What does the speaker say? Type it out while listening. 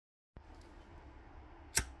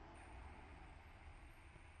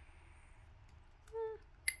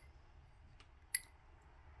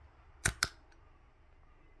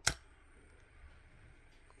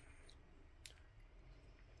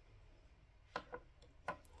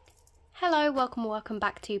Hello, welcome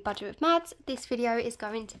back to Budget with Mads. This video is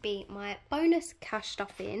going to be my bonus cash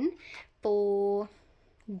stuffing for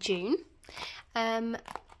June. So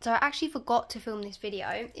I actually forgot to film this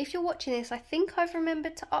video. If you're watching this, I think I've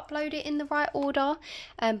remembered to upload it in the right order,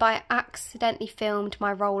 but I accidentally filmed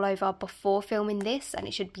my rollover before filming this, and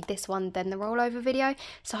it should be this one then the rollover video.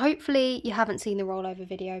 So hopefully you haven't seen the rollover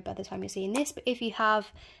video by the time you're seeing this, but if you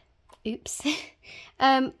have, oops.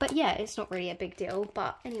 But yeah, it's not really a big deal.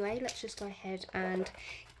 But anyway, let's just go ahead and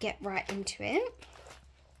get right into it.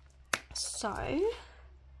 So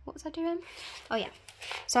what was I doing? Oh yeah,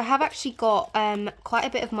 so I have actually got quite a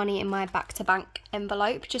bit of money in my back to bank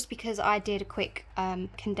envelope, just because I did a quick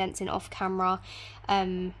condensing off camera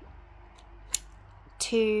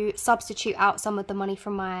to substitute out some of the money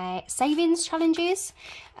from my savings challenges.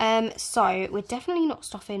 So we're definitely not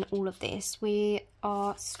stuffing all of this. We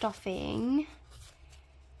are stuffing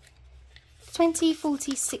 20,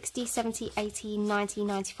 40, 60, 70, 80, 90,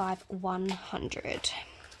 95, 100.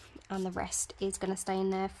 And the rest is going to stay in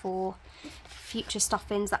there for future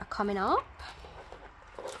stuffings that are coming up.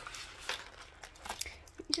 Let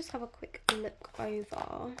me just have a quick look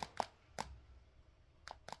over.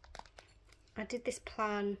 I did this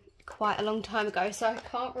plan quite a long time ago, so I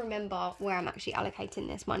can't remember where I'm actually allocating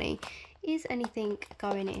this money. Is anything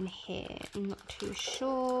going in here? I'm not too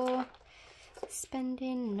sure.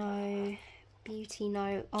 Spending, no. Beauty,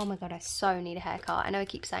 no. Oh my god, I so need a haircut. I know I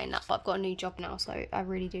keep saying that, but I've got a new job now, so I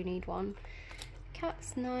really do need one.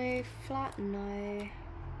 Cats, no. Flat, no.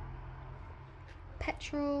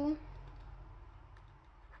 Petrol.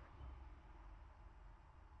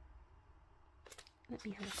 Let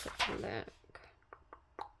me have a quick look.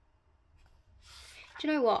 Do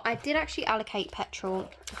you know what? I did actually allocate petrol.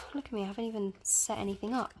 Oh, look at me, I haven't even set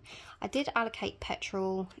anything up. I did allocate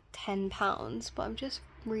petrol £10, but I'm just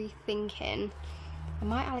rethinking. I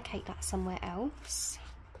might allocate that somewhere else.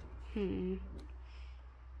 I'll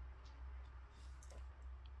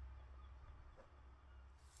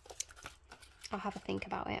have a think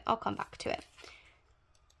about it. I'll come back to it.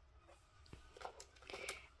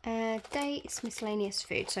 Dates, miscellaneous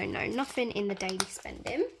food. So no, nothing in the daily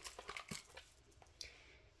spending.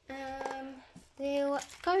 We'll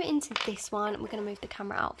go into this one. We're going to move the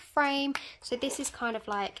camera out of frame. So this is kind of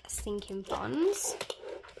like sinking funds.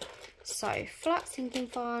 So flat sinking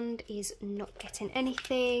fund is not getting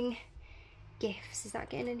anything. Gifts, is that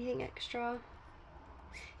getting anything extra?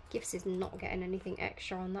 Gifts is not getting anything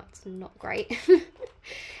extra, and that's not great.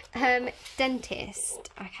 Dentist,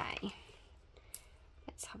 okay.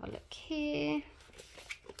 Let's have a look here.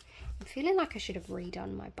 I'm feeling like I should have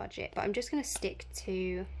redone my budget, but I'm just going to stick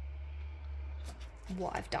to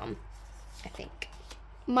what I've done, I think.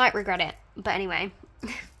 Might regret it, but anyway.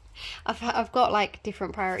 I've got like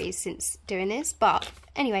different priorities since doing this, but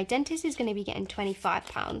anyway, dentist is going to be getting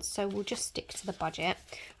 £25, so we'll just stick to the budget.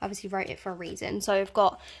 I obviously wrote it for a reason. So I've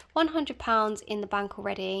got £100 in the bank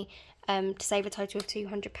already, to save a total of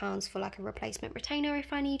 £200 for like a replacement retainer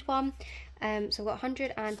if I need one. So I've got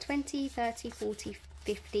 120, 30, 40,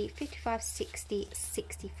 50, 55, 60,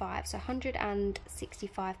 65, so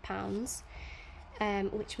 £165.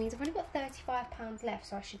 Which means I've only got £35 left,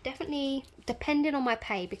 so I should definitely, depending on my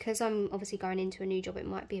pay, because I'm obviously going into a new job, it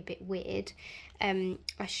might be a bit weird. I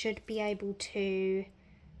should be able to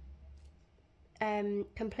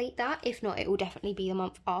complete that. If not, it will definitely be the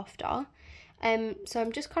month after. So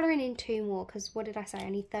I'm just colouring in 2 more, because what did I say?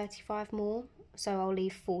 I need 35 more, so I'll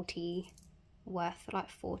leave 40 worth,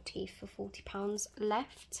 like 40 for £40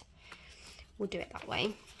 left. We'll do it that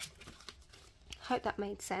way. Hope that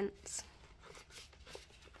made sense.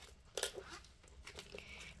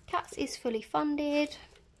 Cats is fully funded.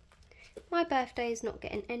 My birthday is not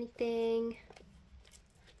getting anything.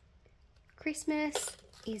 Christmas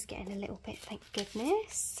is getting a little bit, thank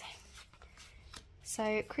goodness.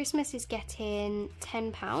 So Christmas is getting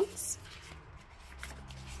 £10.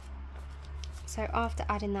 So after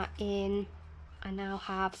adding that in, I now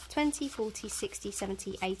have 20, 40, 60,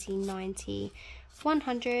 70, 80, 90,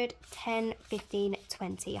 100, 10, 15,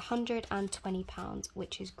 20, £120,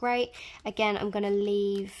 which is great. Again, I'm going to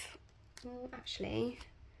leave, actually,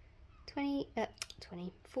 40,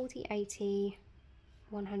 80,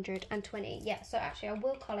 120. Yeah, so actually I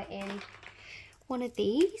will colour in one of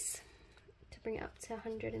these to bring it up to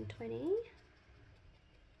 120.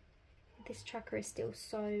 This tracker is still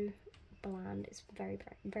so bland. It's very,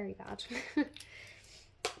 very, very bad.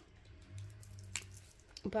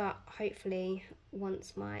 But hopefully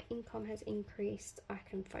once my income has increased, I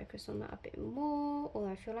can focus on that a bit more.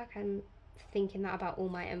 Although I feel like I'm thinking that about all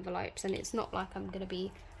my envelopes, and it's not like I'm going to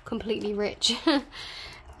be completely rich.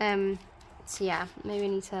 So yeah, maybe I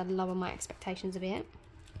need to lower my expectations a bit.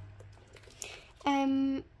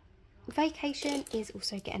 Vacation is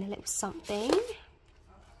also getting a little something.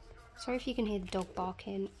 Sorry if you can hear the dog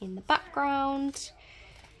barking in the background.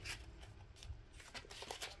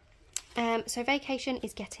 So Vacation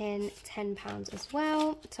is getting £10 as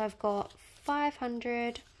well. So I've got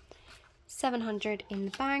 500, 700 in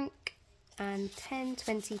the bank, and 10,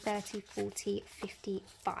 20, 30, 40,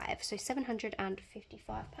 55. So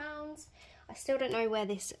 £755. I still don't know where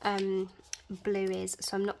this blue is,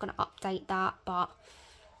 so I'm not going to update that, but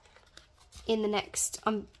in the next,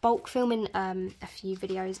 I'm bulk filming a few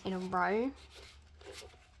videos in a row.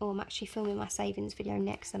 Or I'm actually filming my savings video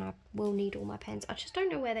next, and I will need all my pens. I just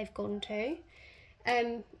don't know where they've gone to.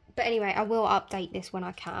 But anyway, I will update this when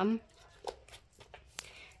I can.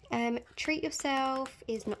 Treat yourself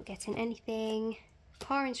is not getting anything.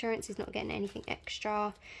 Car insurance is not getting anything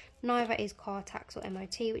extra. Neither is car tax or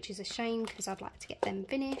MOT, which is a shame because I'd like to get them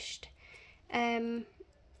finished. Furniture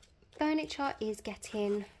is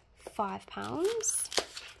getting £5.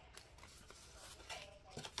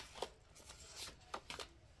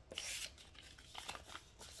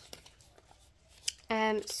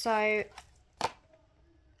 So I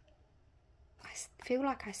feel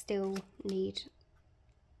like I still need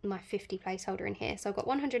my 50 placeholder in here. So I've got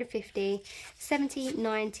 150, 70,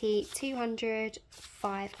 90, 200,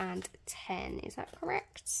 5 and 10. Is that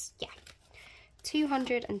correct? Yeah.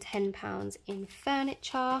 £210 in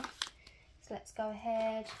furniture. So let's go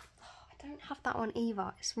ahead. Oh, I don't have that one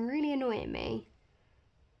either. It's really annoying me.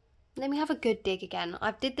 Let me have a good dig again.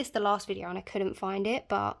 I did this the last video and I couldn't find it,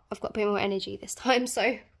 but I've got a bit more energy this time,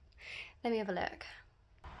 so let me have a look.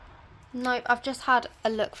 Nope, I've just had a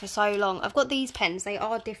look for so long. I've got these pens, they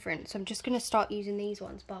are different, so I'm just going to start using these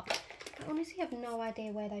ones, but I honestly have no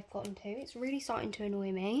idea where they've gotten to. It's really starting to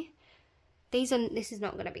annoy me. This is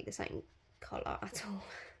not going to be the same colour at all.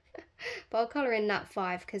 But I'll colour in that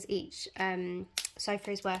 5 because each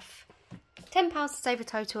sofa is worth £10 to save a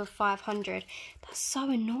total of 500. That's so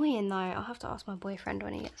annoying though. I'll have to ask my boyfriend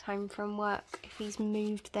when he gets home from work if he's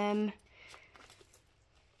moved them.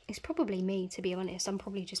 It's probably me, to be honest. I'm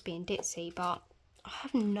probably just being ditzy, but I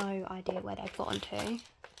have no idea where they've gotten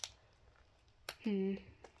to.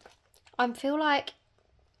 I feel like,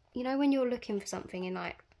 you know, when you're looking for something and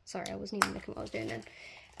like, sorry, I wasn't even looking what I was doing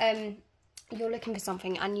then. You're looking for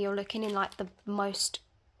something and you're looking in like the most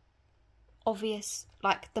obvious,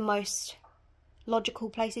 like the most logical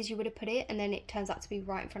places you would have put it, and then it turns out to be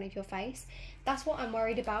right in front of your face. That's what I'm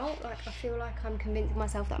worried about. Like, I feel like I'm convincing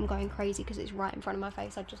myself that I'm going crazy because it's right in front of my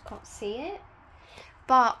face. I just can't see it.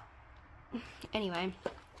 But anyway,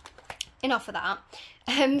 enough of that.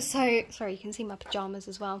 So sorry, you can see my pajamas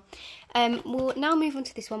as well. We'll now move on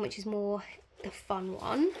to this one, which is more the fun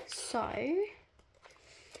one. So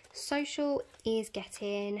social is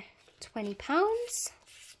getting £20.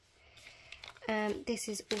 This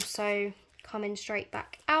is also coming straight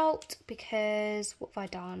back out because what have I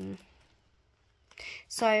done?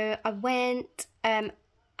 So I went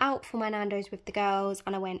out for my Nando's with the girls,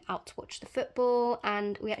 and I went out to watch the football,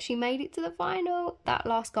 and we actually made it to the final. That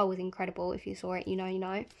last goal was incredible. If you saw it, you know, you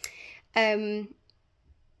know.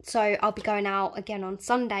 So I'll be going out again on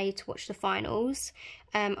Sunday to watch the finals.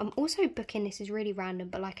 I'm also booking, this is really random,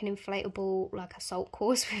 but like an inflatable like assault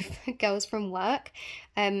course with girls from work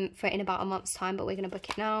for in about a month's time, but we're going to book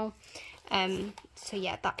it now. So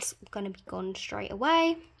yeah, that's going to be gone straight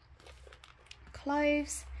away.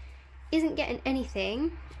 Clothes isn't getting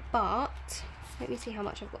anything, but let me see how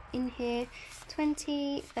much I've got in here.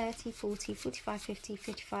 20, 30, 40, 45, 50,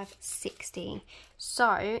 55, 60.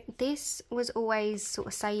 So this was always sort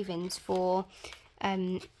of savings for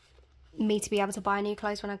me to be able to buy new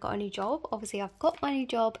clothes when I got a new job. Obviously I've got my new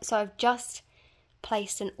job, so I've just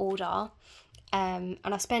placed an order and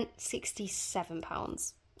I spent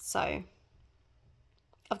 £67. So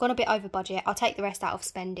I've gone a bit over budget. I'll take the rest out of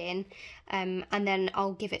spending and then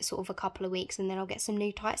I'll give it sort of a couple of weeks and then I'll get some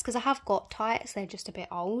new tights, because I have got tights, they're just a bit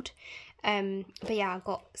old. But yeah, I've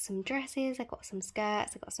got some dresses, I've got some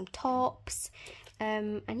skirts, I've got some tops,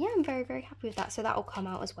 and yeah, I'm very, very happy with that. So that will come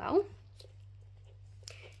out as well.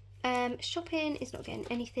 Shopping is not getting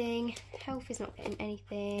anything. Health is not getting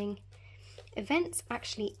anything. Events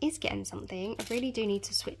actually is getting something. I really do need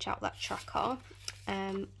to switch out that tracker,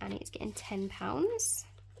 and it's getting £10.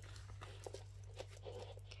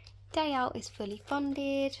 Day out is fully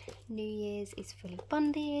funded. New Year's is fully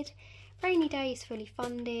funded. Rainy day is fully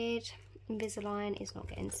funded. Invisalign is not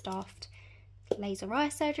getting stuffed. Laser eye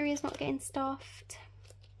surgery is not getting stuffed.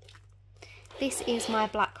 This is my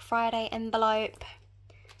Black Friday envelope,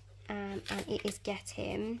 and it is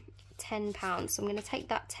getting £10. So I'm going to take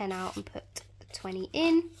that 10 out and put the 20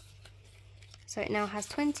 in. So it now has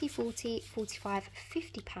 20, 40, 45,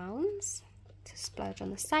 £50 to splurge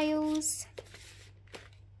on the sales.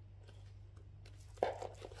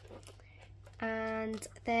 And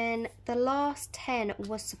then the last 10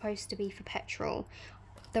 was supposed to be for petrol.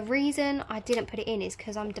 The reason I didn't put it in is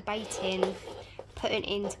because I'm debating putting it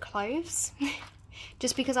into clothes.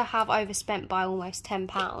 Just because I have overspent by almost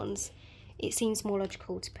 £10, it seems more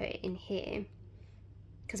logical to put it in here.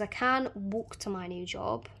 Because I can walk to my new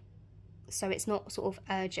job, so it's not sort of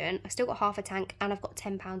urgent. I've still got half a tank and I've got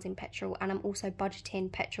 £10 in petrol, and I'm also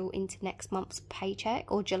budgeting petrol into next month's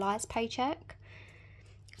paycheck or July's paycheck.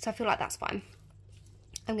 So I feel like that's fine.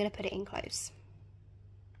 I'm going to put it in clothes.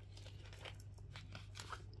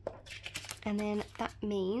 And then that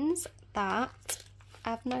means that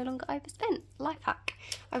I've no longer overspent. Life hack.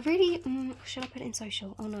 I really, should I put it in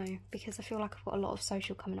social? Oh no, because I feel like I've got a lot of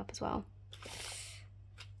social coming up as well.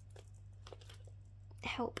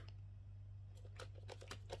 Help.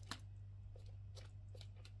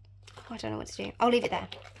 Oh, I don't know what to do. I'll leave it there.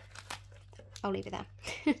 I'll leave it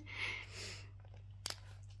there.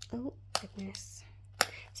 Oh, goodness.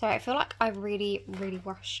 Sorry, I feel like I really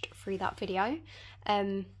rushed through that video.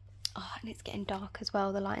 Oh, and it's getting dark as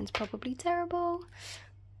well. The lighting's probably terrible.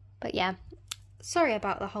 But yeah, sorry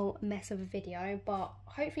about the whole mess of a video, but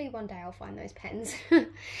hopefully one day I'll find those pens.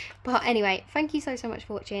 But anyway, thank you so much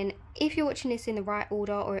for watching. If you're watching this in the right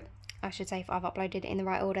order, or I should say if I've uploaded it in the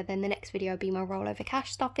right order, then the next video will be my rollover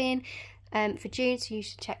cash stuffing for June, so you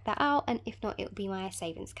should check that out. And if not, it'll be my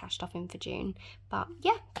savings cash stuffing for June. But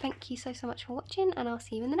yeah, thank you so much for watching, and I'll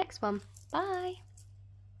see you in the next one. Bye.